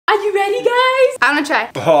you ready, guys? I'm gonna try.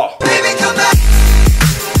 Baby, come back.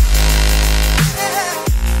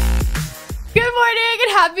 Good morning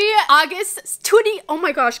and happy August 20. Oh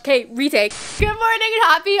my gosh, okay, retake. Good morning and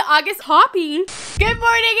happy August Hoppy. Good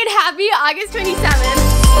morning and happy August 27th.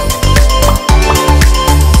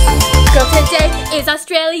 Girl, today is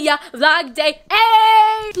Australia vlog day.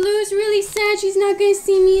 Hey! Blue's really sad she's not gonna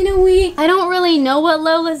see me in a week. I don't really know what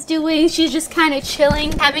Lola's doing. She's just kind of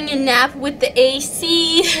chilling, having a nap with the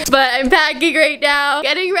AC. But I'm packing right now,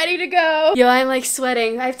 getting ready to go. Yo, I'm like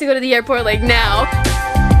sweating. I have to go to the airport like now.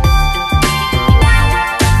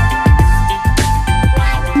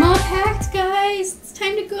 I'm all packed, guys. It's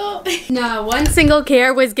time to go. No, one single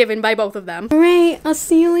care was given by both of them. All right, I'll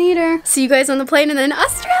see you later. See you guys on the plane and then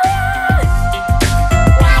Australia!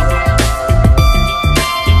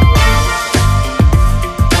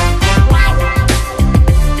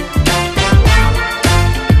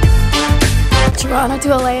 Toronto to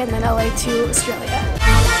LA and then LA to Australia.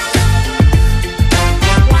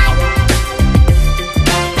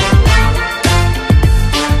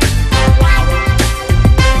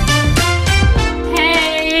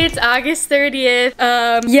 It's August 30th.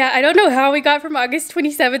 Yeah, I don't know how we got from August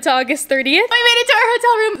 27th to August 30th. We made it to our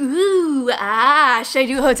hotel room. Ooh, should I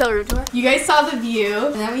do a hotel room tour? You guys saw the view.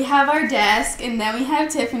 And then we have our desk. And then we have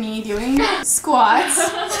Tiffany doing squats.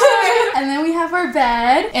 And then we have our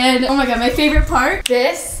bed. And oh my god, my favorite part.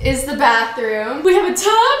 This is the bathroom. We have a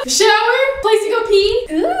tub, shower, place to go pee.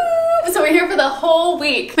 Ooh. So we're here for the whole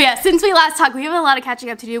week. But yeah, since we last talked, we have a lot of catching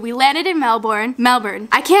up to do. We landed in Melbourne.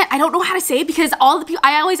 I don't know how to say it because all the people,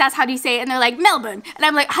 I always ask how do you say it and they're like Melbourne. And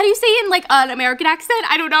I'm like, how do you say it in like an American accent?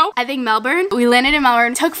 I don't know. I think Melbourne. We landed in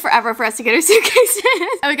Melbourne. It took forever for us to get our suitcases.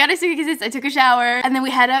 And we got our suitcases, I took a shower, and then we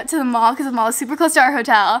headed out to the mall because the mall is super close to our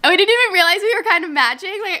hotel. And we didn't even realize we were kind of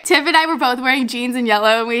matching. Like Tiff and I were both wearing jeans in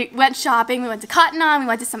yellow and we went shopping. We went to Cotton On, we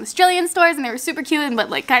went to some Australian stores and they were super cute and but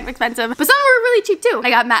like kind of expensive. But some were really cheap too. I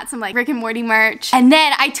got Matt some like Rick and Morty merch. And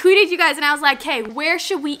then I tweeted you guys and I was like, hey, where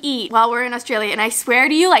should we eat while we're in Australia? And I swear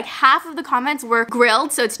to you, like half of the comments were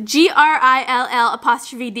grilled. So it's GRILL''D.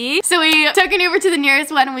 So we took an Uber to the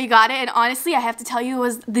nearest one and we got it. And honestly, I have to tell you, it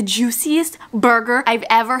was the juiciest burger I've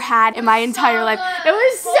ever had in my entire life. It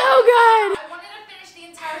was so good.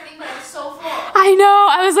 But I was so full. I know.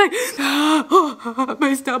 I was like, oh,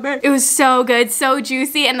 my stomach. It was so good, so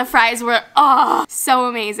juicy, and the fries were, oh, so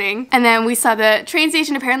amazing. And then we saw the train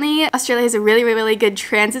station. Apparently, Australia has a really, really good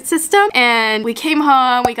transit system. And we came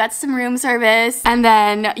home, we got some room service, and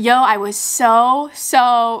then, yo, I was so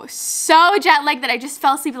jet lagged that I just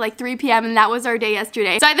fell asleep at like 3 p.m. and that was our day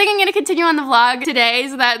yesterday. So I think I'm gonna continue on the vlog today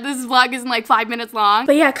so that this vlog isn't like 5 minutes long.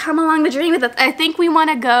 But yeah, come along the journey with us. I think we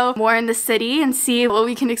want to go more in the city and see what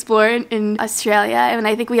we can explore in Australia, and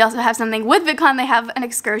I think we also have something with VidCon. They have an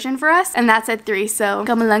excursion for us and that's at 3, so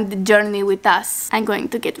come along the journey with us. I'm going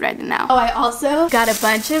to get ready now. Oh, I also got a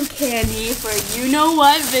bunch of candy for you know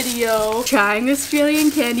what video, trying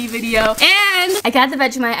Australian candy video, and I got the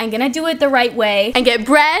Vegemite. I'm gonna do it the right way and get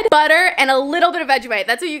bread, butter, and a little bit of Vegemite.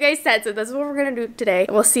 That's what you guys said, so that's what we're gonna do today,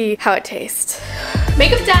 and we'll see how it tastes.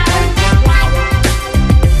 Makeup time!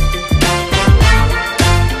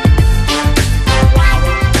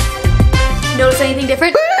 Notice anything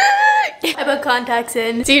different? I put contacts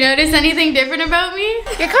in. Do you notice anything different about me?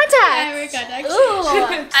 Your contacts! I wear contacts.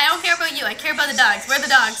 Ooh. I don't care about you, I care about the dogs. Where are the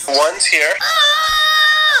dogs? One's here.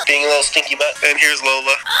 Being a little stinky butt. And here's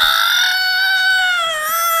Lola.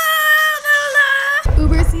 Lola!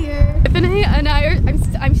 Uber's here. Tiffany and I are,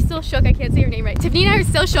 I'm still shook. I can't say your name right. Tiffany and I are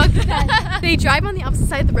still shook. They drive on the opposite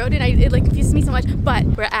side of the road and it like confuses me so much. But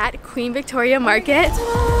we're at Queen Victoria Market.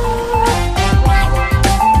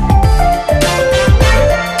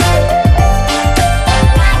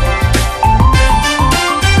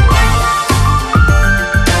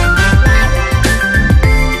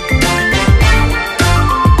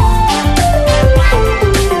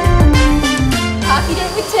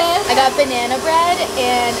 Banana bread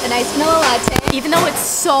and a nice vanilla latte. Even though it's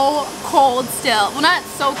so cold still. Well, not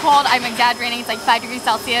so cold, I'm exaggerating. It's like 5 degrees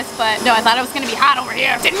Celsius, but no, I thought it was gonna be hot over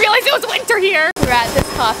here. Didn't realize it was winter here. We're at this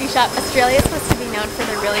coffee shop. Australia is supposed to be known for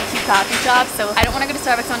their really cute coffee shops, so I don't want to go to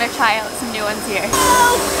Starbucks. I want to try out some new ones here.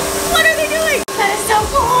 Oh, what are they doing? That is so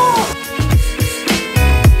cool.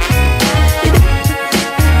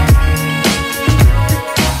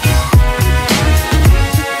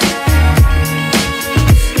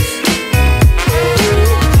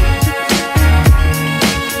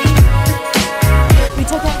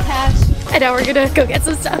 And now we're gonna go get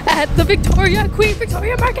some stuff at the Queen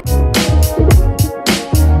Victoria Market.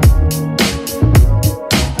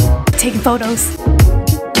 Taking photos.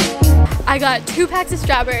 I got 2 packs of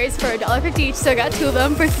strawberries for $1.50 each, so I got 2 of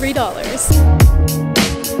them for $3.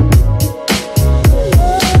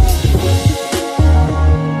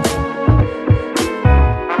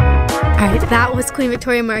 Alright, that was Queen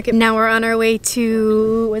Victoria Market. Now we're on our way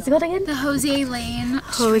to, what's it called again? The Hosier Lane.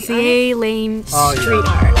 Hosier Lane Street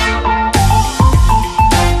Art.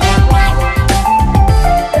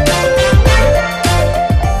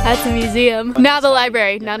 That's a museum. Now the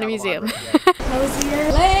library, not a museum.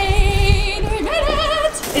 Hosier Lane, we made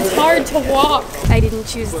it! It's hard to walk. I didn't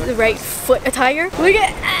choose the right foot attire. Look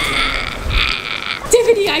at,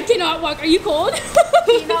 Tiffany, I cannot walk. Are you cold?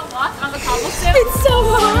 Can you not walk on the cobblestone? It's so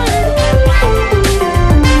hard.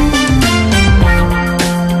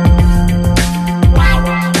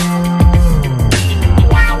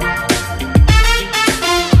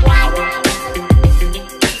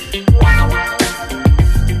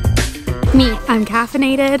 Me, I'm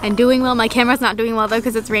caffeinated and doing well. My camera's not doing well though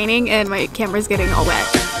because it's raining and my camera's getting all wet.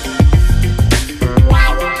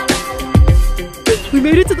 We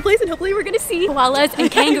made it to the place and hopefully we're gonna see koalas and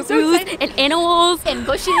kangaroos so and animals and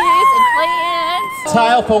bushes and plants.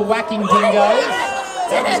 Tail for whacking dingoes.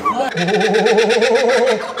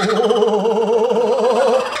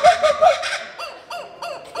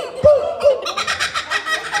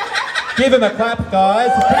 Give him a clap,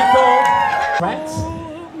 guys. It's pretty cool. Rats.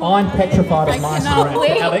 I'm petrified of mice and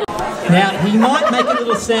rats. Alex. Now, he might make a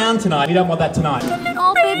little sound tonight. You don't want that tonight.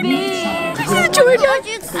 Oh, baby. My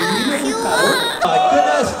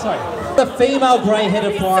goodness. Sorry. The female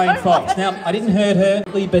grey-headed flying fox. Now, I didn't hurt her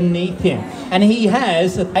beneath him. And he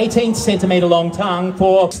has an 18-centimetre long tongue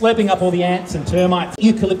for slurping up all the ants and termites.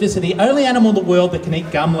 Eucalyptus are the only animal in the world that can eat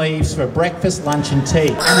gum leaves for breakfast, lunch and tea.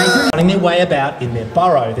 And they do running their way about in their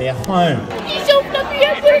burrow, their home. He's so fluffy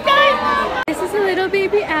up there, guys. This is a little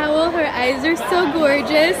baby owl. Her eyes are so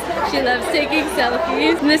gorgeous. She loves taking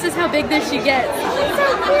selfies. And this is how big this she gets.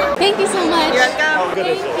 Thank you so much. You're welcome.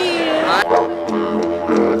 Thank you.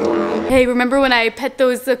 Hey, remember when I pet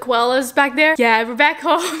those koalas back there? Yeah, we're back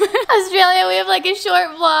home. Australia, we have like a short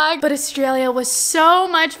vlog. But Australia was so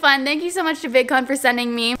much fun. Thank you so much to VidCon for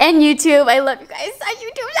sending me. And YouTube, I love you guys on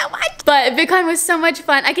YouTube so much. But VidCon was so much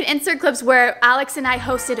fun. I can insert clips where Alex and I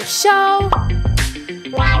hosted a show.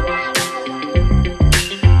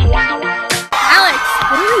 Alex,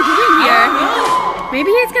 what are we doing here?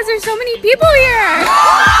 Maybe it's because there's so many people here.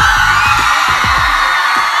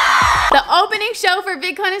 The opening show for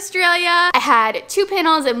VidCon Australia, I had 2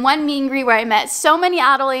 panels and 1 meet and greet where I met so many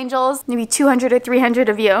ADELANGELs, maybe 200 or 300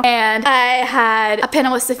 of you. And I had a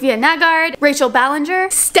panel with Sophia Nagard, Rachel Ballinger,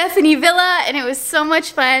 Stephanie Villa, and it was so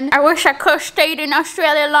much fun. I wish I could have stayed in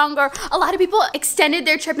Australia longer. A lot of people extended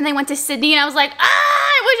their trip and they went to Sydney and I was like,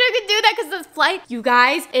 I wish I could do that because the flight, you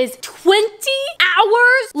guys, is 20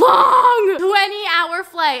 hours long. 20-hour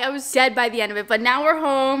flight. I was dead by the end of it, but now we're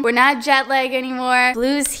home. We're not jet lag anymore.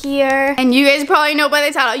 Blue's here. And you guys probably know by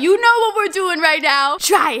the title, you know what we're doing right now.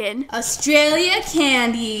 Trying Australia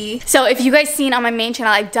candy. So if you guys seen on my main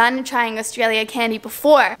channel, I've done trying Australia candy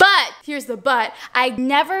before. But, here's the but, I've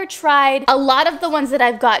never tried a lot of the ones that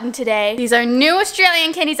I've gotten today. These are new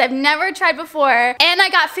Australian candies I've never tried before. And I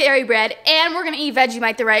got fairy bread. And we're gonna eat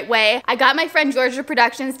Vegemite the right way. I got my friend Georgia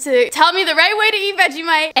Productions to tell me the right way to eat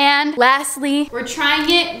Vegemite. And lastly, we're trying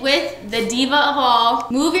it with the Diva Hall.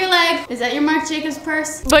 Move your leg. Is that your Marc Jacobs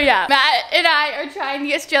purse? But yeah. Matt and I are trying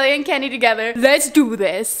the Australian candy together. Let's do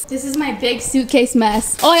this. This is my big suitcase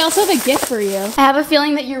mess. Oh, I also have a gift for you. I have a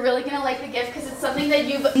feeling that you're really gonna like the gift because it's something that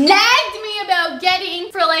you've nagged me about getting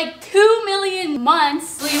for like 2 million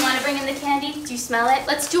months. Blue, you wanna bring in the candy? Do you smell it?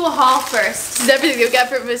 Let's do a haul first. This is everything we got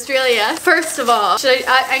from Australia. First of all,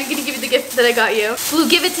 I'm gonna give you the gift that I got you. Blue,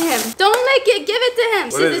 give it to him. Don't lick it, give it to him.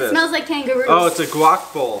 What is it smells like kangaroos. Oh, it's a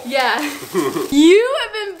guac bowl. Yeah. You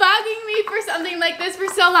have been bugging me for something like this for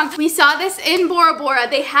so long. We saw this in Bora Bora.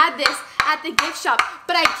 They had this at the gift shop,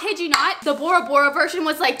 but I kid you not, the Bora Bora version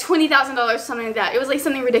was like $20,000, something like that. It was like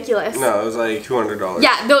something ridiculous. No, it was like $200.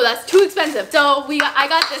 Yeah, no, that's too expensive. So I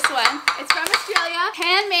got this one. It's from Australia,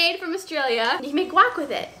 handmade from Australia. You can make guac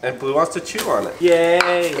with it. And Blue wants to chew on it. Yay!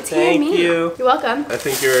 It's Thank handmade. you. You're welcome. I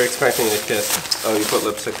think you're expecting a kiss. Oh, you put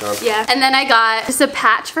lipstick on. Yeah, and then I got just a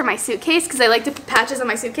patch for my suitcase because I like to put patches on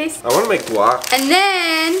my suitcase. I want to make guac. And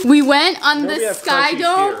then we went on the Sky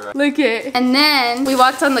Dome. Here, right? Look it. And then we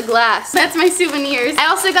walked on the glass. That's my souvenirs. I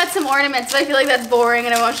also got some ornaments, but I feel like that's boring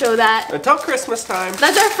and I won't show that. Until Christmas time.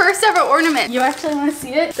 That's our first ever ornament. You actually want to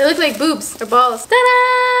see it? They look like boobs or balls.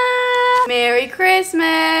 Ta-da! Merry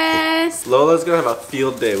Christmas. Lola's gonna have a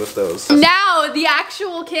field day with those. Now, the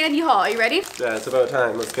actual candy haul. Are you ready? Yeah, it's about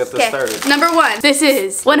time. Let's get this started. Number 1. This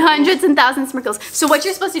is 100s and 1000 sprinkles. So what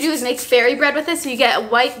you're supposed to do is make fairy bread with this. So you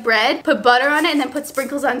get white bread, put butter on it, and then put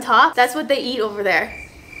sprinkles on top. That's what they eat over there.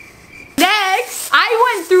 Next,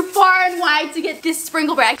 I went through far and wide to get this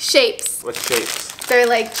sprinkle bread. Shapes. What shapes? They're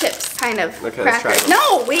like chips, kind of. Okay, let's try crackers. them.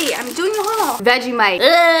 No, wait, I'm doing the haul. Vegemite.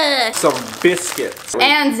 Ugh. Some biscuits.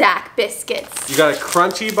 And Zach biscuits. You got a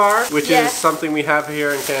crunchy bar, which Yeah. is something we have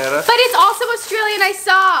here in Canada. But it's also Australian, I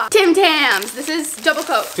saw. Tim Tams. This is double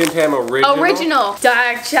coat. Tim Tam original. Original.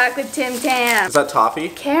 Dark chocolate Tim Tams. Is that toffee?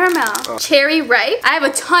 Caramel. Oh. Cherry ripe. I have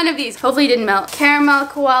a ton of these. Hopefully it didn't melt. Caramel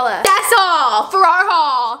koala. That's all for our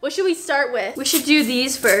haul. What should we start with? We should do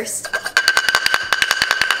these first.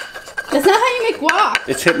 That's not how you make guac.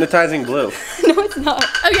 It's hypnotizing blue. No, it's not.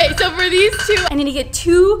 Okay, so for these two, I need to get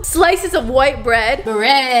 2 slices of white bread.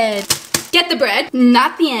 Bread. Get the bread,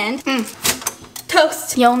 not the end.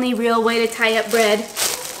 Toast. The only real way to tie up bread.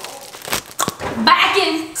 Back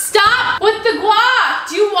in. Stop with the guac.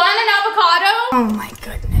 Do you want an avocado? Oh my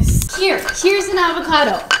goodness. Here's an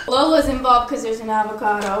avocado. Lola's involved because there's an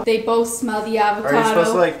avocado. They both smell the avocado. Are you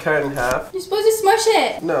supposed to like cut it in half? You're supposed to smush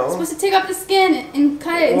it. No. You're supposed to take off the skin and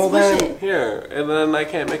cut it and Well smush then, it. here, and then I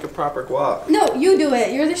can't make a proper guac. No, you do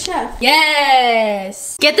it. You're the chef.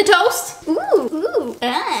 Yes. Get the toast. Ooh.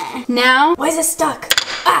 Ah. Now, why is it stuck?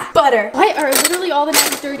 Ah, butter. Why are literally all the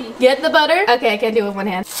knives dirty? Get the butter. Okay, I can't do it with one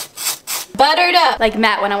hand. Buttered up. Like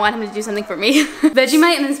Matt when I want him to do something for me.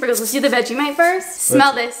 Vegemite and then sprinkles. Let's do the Vegemite first.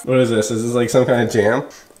 Smell this. What is this? Is this like some kind of jam?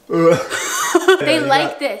 They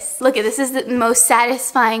like this. Look at this is the most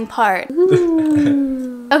satisfying part.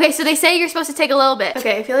 Ooh. Okay, so they say you're supposed to take a little bit.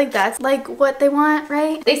 Okay, I feel like that's like what they want,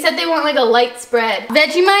 right? They said they want like a light spread.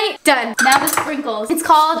 Vegemite, done. Now the sprinkles. It's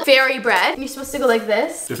called fairy bread. You're supposed to go like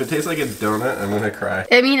this. If it tastes like a donut, I'm gonna cry.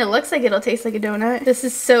 I mean, it looks like it'll taste like a donut. This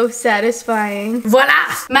is so satisfying.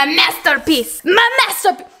 Voila! My masterpiece! My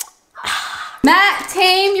masterpiece! Matt,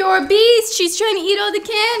 tame your beast. She's trying to eat all the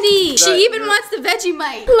candy. She even wants the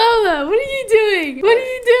Vegemite. Lola, what are you doing? What are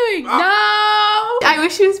you doing? No! I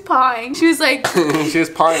wish she was pawing. She was like... She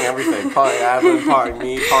was pawing everything. Pawing Adelaine, pawing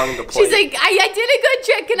me, pawing the plate. She's like, I did a good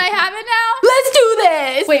trick. Can I have it now? Let's do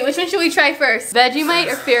this. Wait, which one should we try first?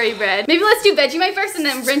 Vegemite or fairy bread? Maybe let's do Vegemite first and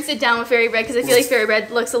then rinse it down with fairy bread because I feel like fairy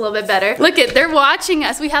bread looks a little bit better. Look it, they're watching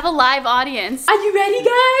us. We have a live audience. Are you ready,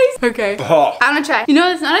 guys? Okay. Oh. I'm gonna try. You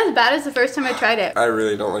know, it's not as bad as the first time I tried it. I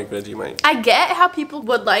really don't like Vegemite. I get how people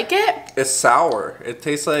would like it. It's sour. It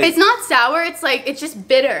tastes like... It's not sour, it's like, it's just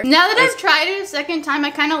bitter. Now that I've tried it a second time,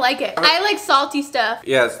 I kind of like it. I like salty stuff.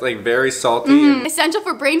 Yeah, it's like very salty. Essential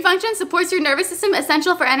for brain function, supports your nervous system,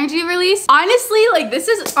 essential for energy release. Honestly, like this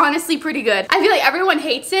is honestly pretty good. I feel like everyone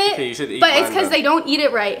hates it, Okay, you should eat but it's mine, because then. they don't eat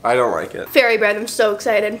it right. I don't like it. Fairy bread, I'm so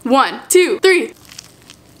excited. 1, 2, 3.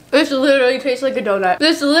 This literally tastes like a donut.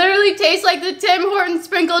 This literally tastes like the Tim Hortons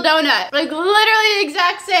sprinkle donut. Like literally the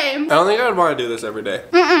exact same. I don't think I would want to do this every day.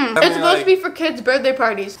 It's supposed to be for kids' birthday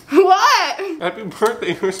parties. What? Happy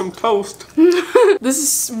birthday, here's some toast.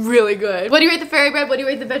 This is really good. What do you rate the fairy bread? What do you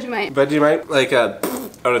rate the Vegemite? Vegemite, like a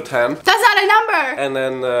out of 10. That's not a number. And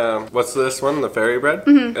then, what's this one? The fairy bread?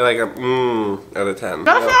 Like a out of 10.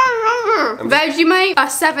 That's not a number. Vegemite, a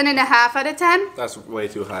 7.5 out of 10. That's way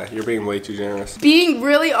too high. You're being way too generous. Being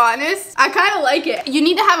really honest, I kind of like it. You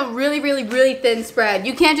need to have a really, really, really thin spread.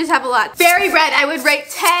 You can't just have a lot. Fairy bread, I would rate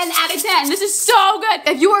 10 out of 10. This is so good.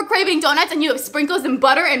 If you are craving donuts and you have sprinkles and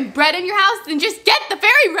butter and bread in your house, then just get the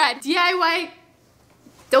fairy bread. DIY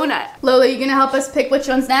donut. Lola, you gonna help us pick which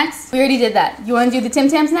one's next? We already did that. You wanna do the Tim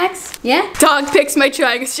Tams next? Yeah? Dog picks my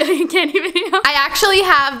trying. I can't even, you know. I actually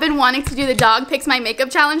have been wanting to do the dog picks my makeup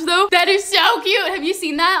challenge though. That is so cute. Have you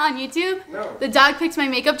seen that on YouTube? No. The dog picks my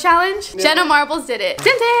makeup challenge? No. Jenna Marbles did it.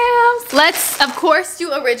 Tim Tams. Let's, of course,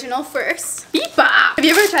 do original first. Beep-bop. Have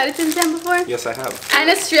you ever tried a Tim Tam before? Yes, I have. In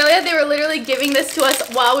Australia, they were literally giving this to us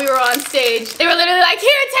while we were on stage. They were literally like, here,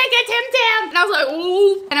 take a Tim Tam. And I was like,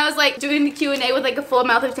 ooh. And I was like doing the Q&A with like a full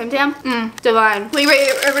mouth of Tim Tam. Divine. We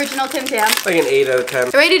rate original Tim Tam. Like an 8 out of 10.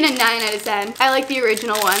 I rated a 9 out of 10. I like the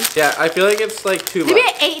original one. Yeah, I feel like it's like too much. Maybe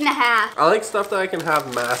an 8.5. I like stuff that I can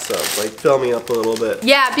have mass of, like fill me up a little bit.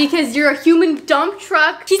 Yeah, because you're a human dump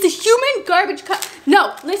truck. He's a human garbage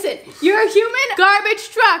No, listen. You're a human garbage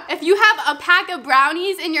truck. If you have a pack of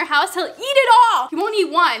brownies in your house, he'll eat it all. He won't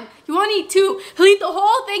eat one. He won't eat two. He'll eat the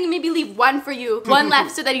whole thing and maybe leave one for you. One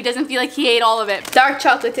left so that he doesn't feel like he ate all of it. Dark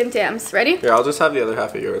chocolate Tim Tams. Ready? Here, I'll just have the other half.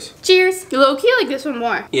 half of yours. Cheers. Low-key like this one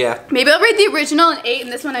more. Yeah. Maybe I'll rate the original an 8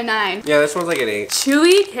 and this one a 9. Yeah, this one's like an 8.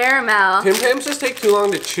 Chewy caramel. Tim Tams just take too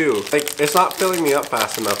long to chew. Like, it's not filling me up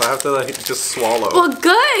fast enough. I have to like just swallow. Well,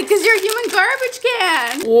 good, because you're a human garbage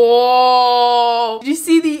can. Whoa. Did you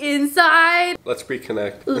see the inside? Let's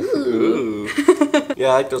reconnect. Ooh. Yeah,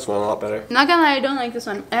 I like this one a lot better. Not gonna lie, I don't like this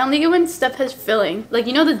one. I don't like it when stuff has filling. Like,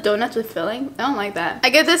 you know the donuts with filling? I don't like that. I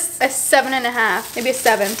give this a 7.5, maybe a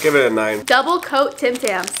 7. Give it a 9. Double coat Tim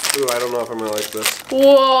Tams. Ooh, I don't know if I'm gonna like this.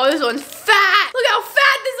 Whoa, this one's fat. Look how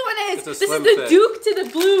fat this one is. It's a This is slim the fit. Duke to the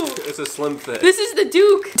Blue. It's a slim fit. This is the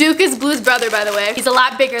Duke. Duke is Blue's brother, by the way. He's a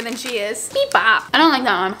lot bigger than she is. Beep bop. I don't like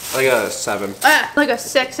that one. I got a 7. Like a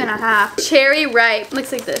 6.5. Cherry ripe.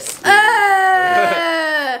 Looks like this.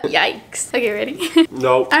 Yikes. Okay, ready?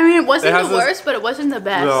 Nope. I mean, it wasn't has the this- worst, but it wasn't the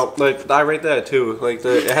best. No, like I rate that too. Like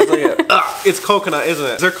it has like a. It's coconut, isn't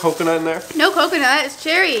it? Is there coconut in there? No coconut, it's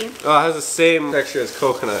cherry. Oh, it has the same texture as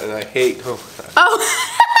coconut, and I hate coconut. Oh.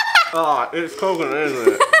 Oh, it's coconut,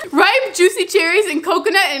 isn't it? Ripe, juicy cherries and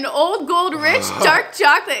coconut and old gold rich dark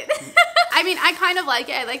chocolate. I mean, I kind of like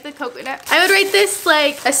it. I like the coconut. I would rate this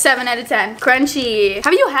like a 7 out of 10. Crunchy.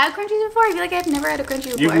 Have you had crunchies before? I feel like I've never had a crunchy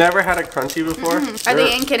before. You've never had a crunchy before? Are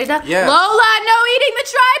they in Canada? Yeah. Lola, no eating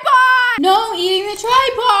the tripod! No eating the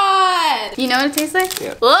tripod! You know what it tastes like?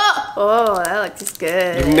 Yeah. Whoa. Oh, that looks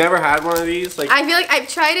good. You've never had one of these? Like I feel like I've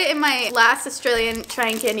tried it in my last Australian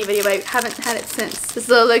trying candy video, but I haven't had it since. This is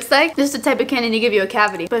what it looks like. This is the type of candy to give you a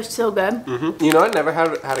cavity, but it's so good. Mm-hmm. You know, I never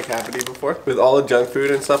had a cavity before. With all the junk food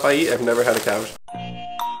and stuff I eat, I've never had a cavity.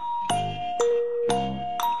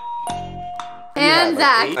 And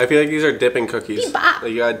Zach. I feel like these are dipping cookies. Bebop.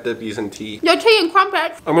 Like you gotta dip these in tea. No tea and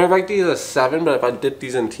crumpets. I'm gonna rate these a 7, but if I dip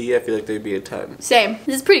these in tea, I feel like they'd be a 10. Same.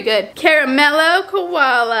 This is pretty good. Caramello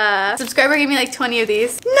koala. Subscriber gave me like 20 of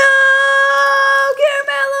these. No!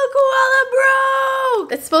 Caramello koala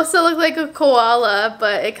broke! It's supposed to look like a koala,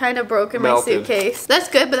 but it kind of broke in my Melted. suitcase. That's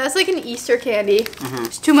good, but that's like an Easter candy.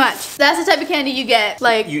 It's too much. That's the type of candy you get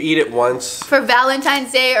like You eat it once. for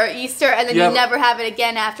Valentine's Day or Easter, and then You you have- never have it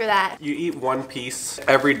again after that. You eat one piece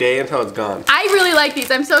every day until it's gone. I really like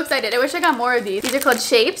these. I'm so excited. I wish I got more of these. These are called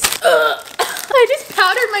shapes. Ugh. I just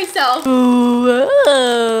powdered myself.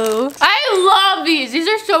 Ooh. I love these. These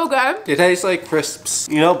are so good. They taste like crisps.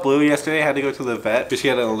 You know, Blue yesterday had to go to the vet because she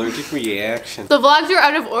had an allergic reaction. The vlogs are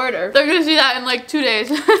out of order. They're gonna see that in like 2 days.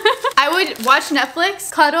 I would watch Netflix,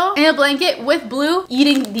 cuddle in a blanket with Blue,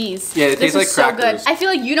 eating these. Yeah, it tastes like This is so crackers. good. I feel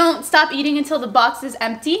like you don't stop eating until the box is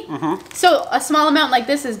empty. So a small amount like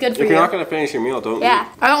this is good for If you. you're not gonna finish your meal, don't Yeah,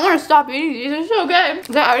 eat. I don't want to stop eating these. They're so good. Is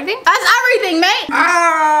that everything? That's everything, mate.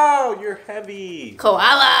 Ow! You're heavy.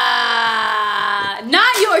 Koala.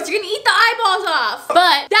 Not yours. You're gonna eat the eyeballs off.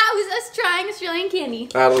 But that was us trying Australian candy.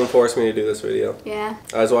 Adelaine forced me to do this video. Yeah.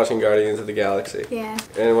 I was watching Guardians of the Galaxy. Yeah.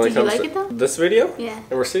 And when Did it you comes like to it though? this video, Yeah.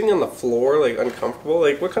 and we're sitting on the floor like uncomfortable.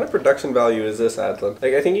 Like, what kind of production value is this, Adelaine?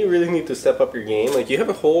 Like, I think you really need to step up your game. Like, you have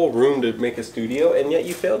a whole room to make a studio, and yet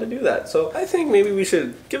you fail to do that. So I think maybe we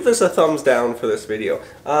should give this a thumbs down for this video.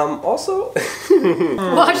 Also,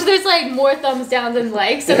 Watch, there's like more thumbs down than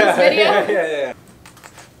likes in this video. yeah.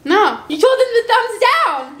 No, you told them to thumbs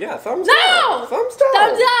down. Yeah, thumbs No! down. Thumbs down.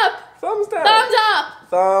 Thumbs up. Thumbs down. Thumbs up.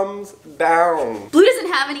 Thumbs down. Blue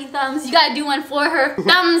doesn't have any thumbs. You gotta do one for her.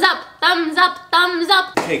 Thumbs up. Thumbs up. Thumbs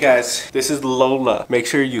up. Hey guys, this is Lola. Make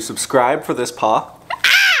sure you subscribe for this paw.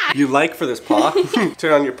 You like for this paw.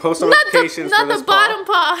 Turn on your post notifications Not for this the bottom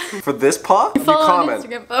paw. For this paw, you Follow on comment.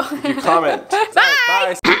 Instagram. Oh. You comment.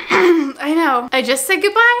 Bye. I know. I just said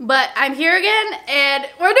goodbye, but I'm here again, and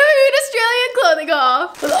we're doing an Australian clothing haul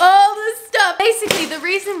with all this stuff. Basically, the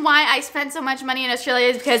reason why I spent so much money in Australia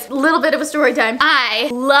is because, a little bit of a story time, I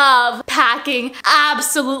love packing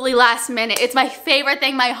absolutely last minute. It's my favorite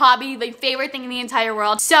thing, my hobby, my favorite thing in the entire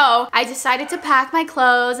world. So I decided to pack my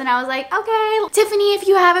clothes, and I was like, okay, Tiffany, if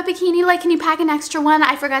you have a bikini, like, can you pack an extra one?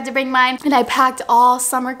 I forgot to bring mine, and I packed all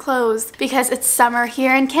summer clothes because it's summer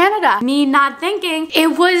here in Canada. Me not thinking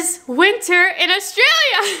it was winter in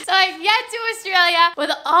Australia. So I get to Australia with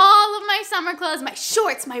all of my summer clothes, my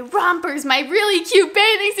shorts, my rompers, my really cute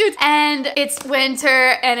bathing suits, and it's winter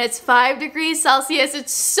and it's 5 degrees Celsius.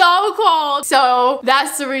 It's so cold. So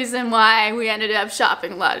that's the reason why we ended up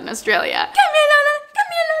shopping a lot in Australia. Come here, Lola. Come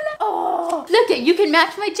here, Lola. Oh, look it, you can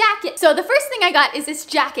match my jacket. So the first thing I got is this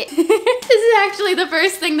jacket. This is actually the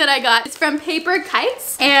first thing that I got. It's from Paper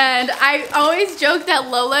Kites, and I always joke that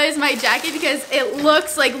Lola is my jacket because it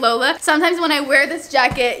looks like Lola. Sometimes when I wear this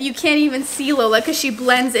jacket, you can't even see Lola because she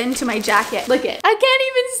blends into my jacket. Look it. I can't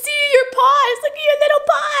even see your paws. Look at your little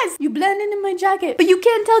paws. You blend into my jacket, but you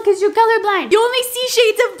can't tell because you're colorblind. You only see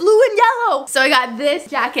shades of blue and yellow. So I got this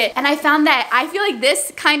jacket, and I found that I feel like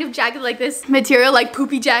this kind of jacket, like this material, like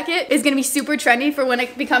poopy jacket, is gonna be super trendy for when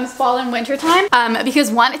it becomes fall and winter time.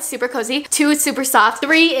 Because 1, it's super cozy. 2, it's super soft.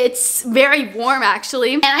 3, it's very warm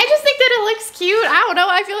actually. And I just think that it looks cute. I don't know.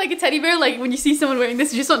 I feel like a teddy bear. Like when you see someone wearing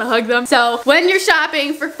this, you just want to hug them. So when you're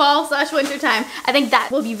shopping for fall/winter time, I think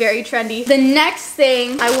that will be very trendy. The next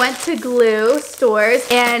thing, I went to glue stores,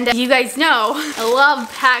 and you guys know I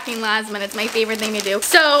love packing last minute. It's my favorite thing to do.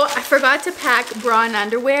 So I forgot to pack bra and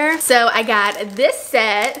underwear. So I got this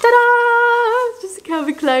set. Ta-da! It's just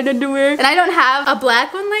Calvin Klein underwear. And I don't have a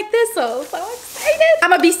black one like this, so I'm excited. I'm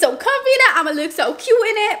gonna be so comfy in it. I'm gonna look so cute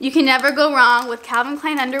in it. You can never go wrong with Calvin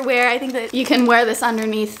Klein underwear. I think that you can wear this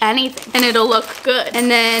underneath anything and it'll look good. And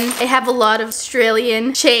then they have a lot of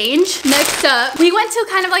Australian change. Next up, we went to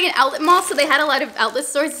kind of like an outlet mall, so they had a lot of outlet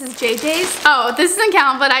stores. This is JJ's. Oh, this doesn't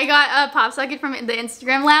count, but I got a pop socket from the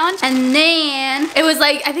Instagram lounge. And then it was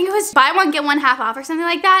like, I think it was buy one, get one half off or something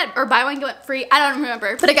like that. Or buy one, get one free. I don't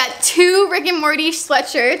remember. But I got 2 Rick and Morty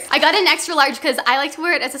sweatshirts. I got an extra large because I like to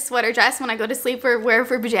wear it as a sweater dress when I go to sleep or wear it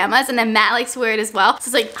for pajamas. And then Matt likes to wear it as well. So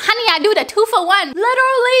it's like, honey, I do the 2 for 1.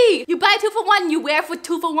 Literally. You buy 2 for 1, you wear for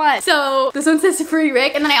 2 for 1. So this one says free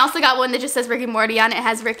Rick. And then I also got one that just says Rick and Morty on it. It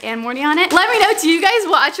has Rick and Morty on it. Let me know, do you guys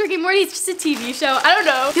watch Rick and Morty? It's just a TV show. I don't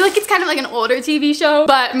know. I feel like it's kind of like an older TV show,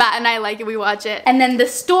 but Matt and I like it. We watch it. And then the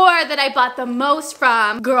store that I bought the most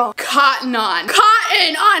from, girl, Cotton On.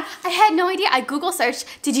 Cotton On! I had no idea. I Google searched.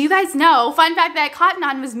 Did you guys know, fun fact, that Cotton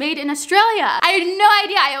On was made in Australia? I had no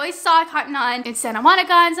idea. I always saw Cotton On in Santa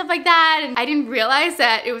Monica and stuff like that, and I didn't realize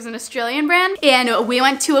that it was an Australian brand. And we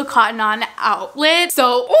went to a Cotton On outlet,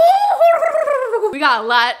 so we got a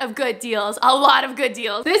lot of good deals. A lot of good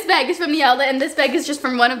deals. This bag is from the outlet, and this bag is just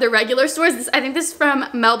from one of the regular stores. I think this is from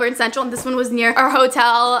Melbourne Central, and this one was near our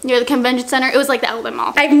hotel, near the convention center. It was like the outlet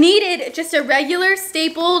mall. I've needed just a regular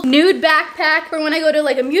staple nude backpack for when I go to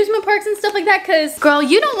like amusement parks and stuff like that, because girl,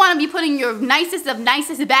 you don't want to be putting your nicest of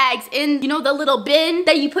nicest bags in, you know, the little bin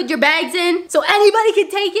that you put your bags in so anybody can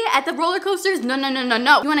take it at the roller coasters. No, no, no, no,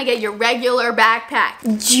 no. You want to get your regular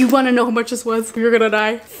backpack. Do you want to know how much this was? You're gonna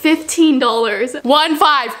die. $15. $15.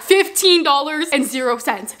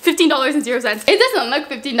 $15.00. $15.00. It doesn't look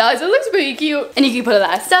 $15. It looks pretty cute. And you can put a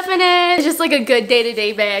lot of stuff in it. It's just like a good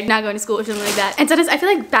day-to-day bag, not going to school or something like that. And sometimes I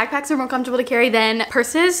feel like backpacks are more comfortable to carry than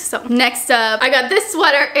purses. So next up, I got this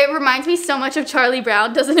sweater. It reminds me so much of Charlie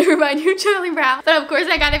Brown. Doesn't it remind you of Charlie Brown? But of course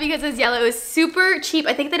I got it because it's yellow. It was super cheap.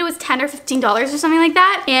 I think that it was $10 or $15 or something like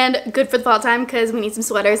that. And good for the fall time because we need some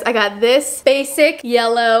sweaters. I got this basic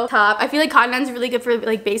yellow top. I feel like Cotton On's really good for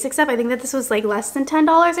like basic stuff. I think that this was like less than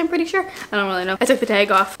 $10, I'm pretty sure. I don't really know. I took the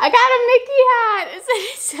tag off. I got a Mickey hat.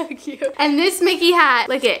 It's so cute. And this Mickey hat,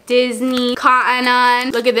 look at Disney, Cotton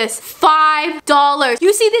On. Look at this, $5.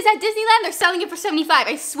 You see this at Disneyland? They're selling it for $75.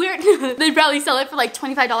 I swear they'd probably sell it for like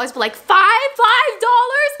 $25, but like $5?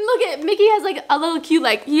 Look at Mickey has like a little cute,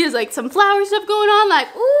 like he has like some flower stuff going on, like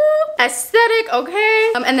ooh, aesthetic,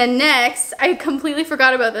 okay. And then next, I completely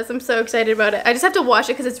forgot about this. I'm so excited about it. I just have to wash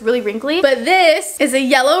it because it's really wrinkly. But this is a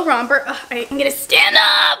yellow romper. Ugh, I'm gonna stand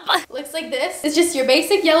up. Looks like this. It's just your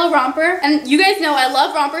basic yellow romper. And you guys know I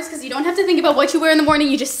love rompers because you don't have to think about what you wear in the morning.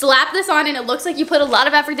 You just slap this on and it looks like you put a lot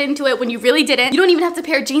of effort into it when you really didn't. You don't even have to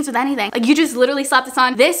pair jeans with anything. Like you just literally slap this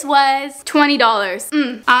on. This was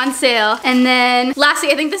 $20 on sale. And then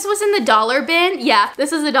lastly, I think this was in the dollar bin. Yeah,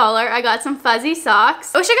 this was $1. I got some fuzzy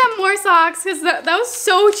socks. I wish I got more socks because that was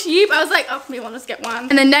so cheap. I was like, oh, maybe I'll just get one.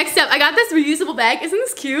 And then next up, I got this reusable bag. Isn't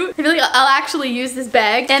this cute? I feel like I'll actually use this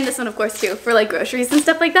bag and this one, of course, too, for like groceries and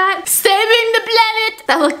stuff like that. Saving the planet.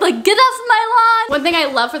 That looked like get off my lawn. One thing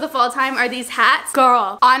I love for the fall time are these hats.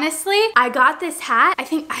 Girl, honestly, I got this hat.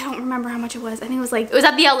 I don't remember how much it was. I think it was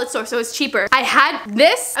at the outlet store, so it was cheaper. I had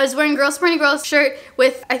this. I was wearing Girl Sporting Girls shirt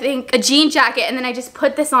with, I think, a jean jacket, and then I just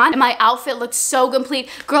put this on, and my outfit looked so complete.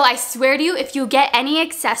 Girl, I swear to you, if you get any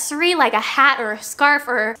accessory, like a hat or a scarf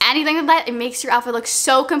or anything like that, it makes your outfit look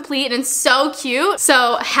so complete and so cute.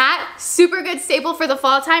 So hat, super good staple for the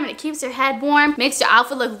fall time, and it keeps your head warm, makes your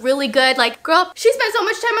outfit look really good. Like, girl, she spent so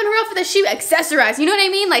much time on her outfit that she accessorized. You know what I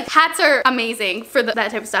mean? Like, hats are amazing for that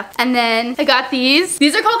type of stuff. And then I got these.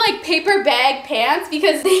 These are called like paper bag pants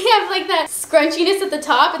because they have like that scrunchiness at the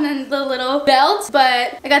top and then the little belt.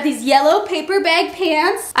 But I got these yellow paper bag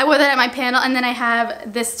pants. I wore that at my panel, and then I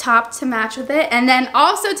have this top to match with it. And then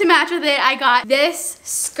also to match with it, I got this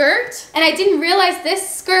skirt. And I didn't realize this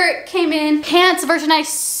skirt came in pants version. I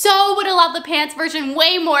so would have loved the pants version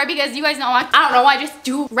way more because you guys know I don't know, I just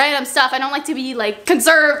do random stuff. I don't like to be like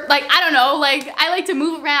conserved, like I don't know, like I like to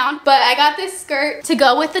move around. But I got this skirt to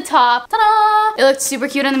go with the top. Ta-da! It looked super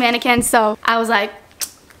cute on the mannequin, so I was like,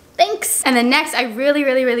 thanks. And then next, I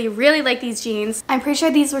really like these jeans. I'm pretty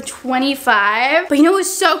sure these were 25. But you know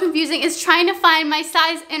what's so confusing is trying to find my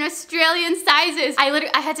size in Australian sizes.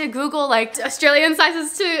 I had to Google like Australian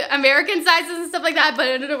sizes to American sizes and stuff like that, but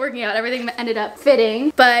it ended up working out. Everything ended up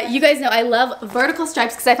fitting. But you guys know I love vertical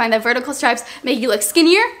stripes because I find that vertical stripes make you look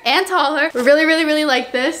skinnier and taller. Really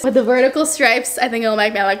like this. With the vertical stripes, I think it'll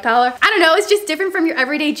make me look taller. I don't know, it's just different from your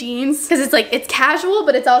everyday jeans because it's like, it's casual,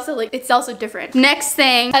 but it's also different. Next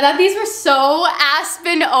thing, I thought these were so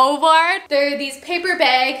Aspen Ovard. They're these paper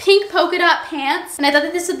bag, pink polka dot pants. And I thought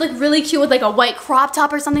that this would look really cute with like a white crop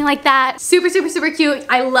top or something like that. Super cute.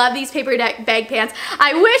 I love these paper bag pants.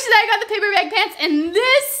 I wish that I got the paper bag pants in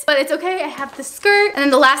this, but it's okay. I have the skirt. And then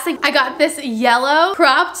the last thing, I got this yellow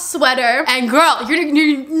cropped sweater. And girl,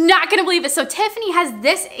 you're not gonna believe this. So Tiffany has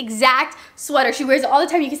this exact sweater. She wears it all the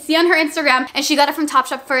time. You can see on her Instagram, and she got it from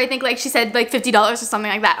Topshop for, I think, like she said, like $50 or something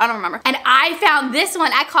like that. I don't remember. And I found this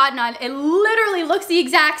one at Cotton On. It literally looks the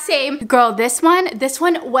exact same. Girl, this one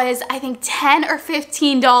was, I think, $10 or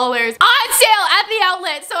 $15 on sale at the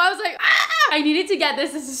outlet. So I was like, I needed to get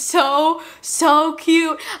this. This is so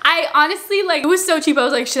cute. I honestly, like, it was so cheap. I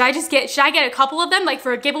was like, should I get a couple of them, like,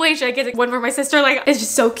 for a giveaway? Should I get one for my sister? Like, it's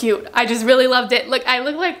just so cute. I just really loved it. Look, I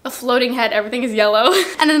look like a floating head. Everything is yellow.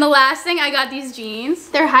 And then the last thing, I got these jeans.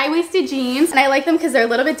 They're high-waisted jeans, and I like them because they're a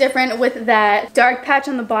little bit different with that dark patch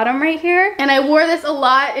on the bottom right here. And I wore this a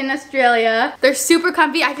lot in Australia. They're super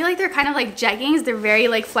comfy. I feel like they're kind of like jeggings. They're very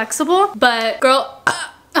like flexible, but girl,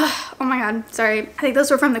 oh my god, sorry. I think those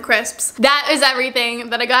were from the Crisps. That is everything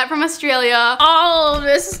that I got from Australia. All of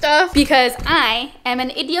this stuff because I am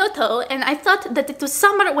an idioto and I thought that it was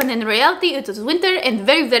summer when in reality it was winter and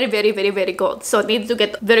very cold. So I need to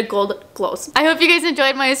get very cold clothes. I hope you guys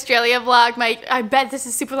enjoyed my Australia vlog. I bet this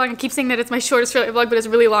is super long. I keep saying that it's my short Australia vlog, but it's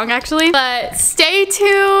really long actually. But stay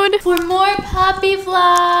tuned for more puppy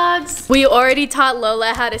vlogs. We already taught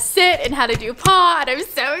Lola how to sit and how to do paw, and I'm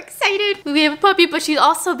so excited. We have a puppy, but she's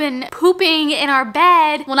also been pooping in our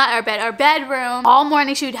bed. Well, not our bed, our bedroom. All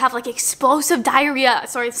morning she would have like explosive diarrhea.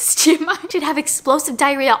 Sorry, she'd have explosive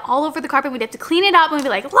diarrhea all over the carpet. We'd have to clean it up and we'd be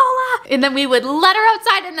like, Lola! And then we would let her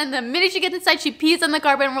outside, and then the minute she gets inside, she pees on the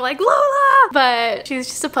carpet and we're like, Lola! But she's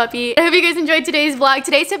just a puppy. I hope you guys enjoyed today's vlog.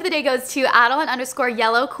 Today's tip of the day goes to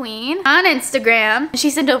Adelaine_YellowQueen on Instagram. She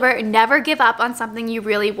sent over, never give up on something you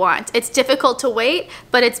really want. It's difficult to wait,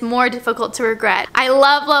 but it's more difficult to regret. I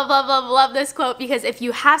love this quote because if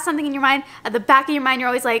you have something in your mind, at the back of your mind, you're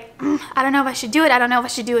always like, I don't know if I should do it. I don't know if I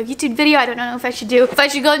should do a YouTube video. I don't know if I should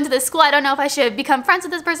go into this school. I don't know if I should become friends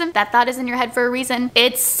with this person. That thought is in your head for a reason.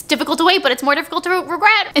 It's difficult to wait, but it's more difficult to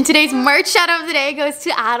regret. And today's merch shout out of the day goes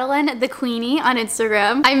to Adelaine the Queenie on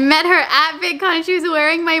Instagram. I met her at VidCon. She was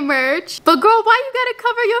wearing my merch. But girl, why you gotta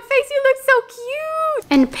cover your face? You look so cute.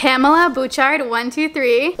 And Pamela Bouchard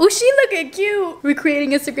 123. Oh, she looking cute.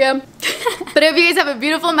 Recreating Instagram. But I hope you guys have a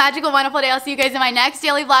beautiful, magical, wonderful day. I'll see you guys in my next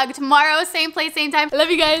daily vlog tomorrow. Same place, same time. I love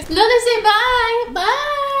you guys. Lola, say bye.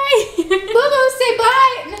 Bye. Boo-boo, say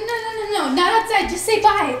bye. No, not outside. Just say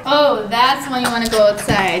bye. Oh, that's when you want to go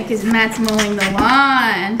outside because Matt's mowing the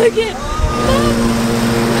lawn. Look at